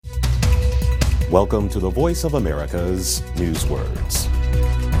Welcome to the Voice of America's Newswords.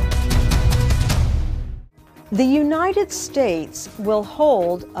 The United States will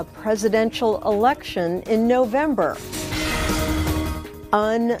hold a presidential election in November.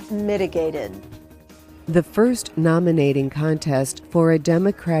 Unmitigated. The first nominating contest for a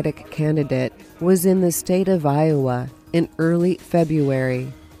Democratic candidate was in the state of Iowa in early February.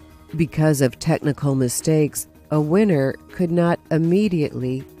 Because of technical mistakes, a winner could not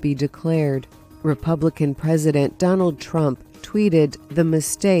immediately be declared. Republican President Donald Trump tweeted the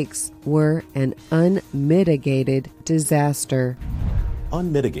mistakes were an unmitigated disaster.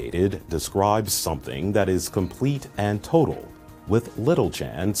 Unmitigated describes something that is complete and total, with little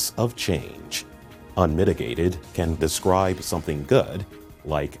chance of change. Unmitigated can describe something good,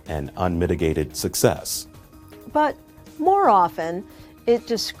 like an unmitigated success. But more often, it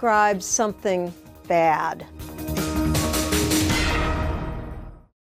describes something bad.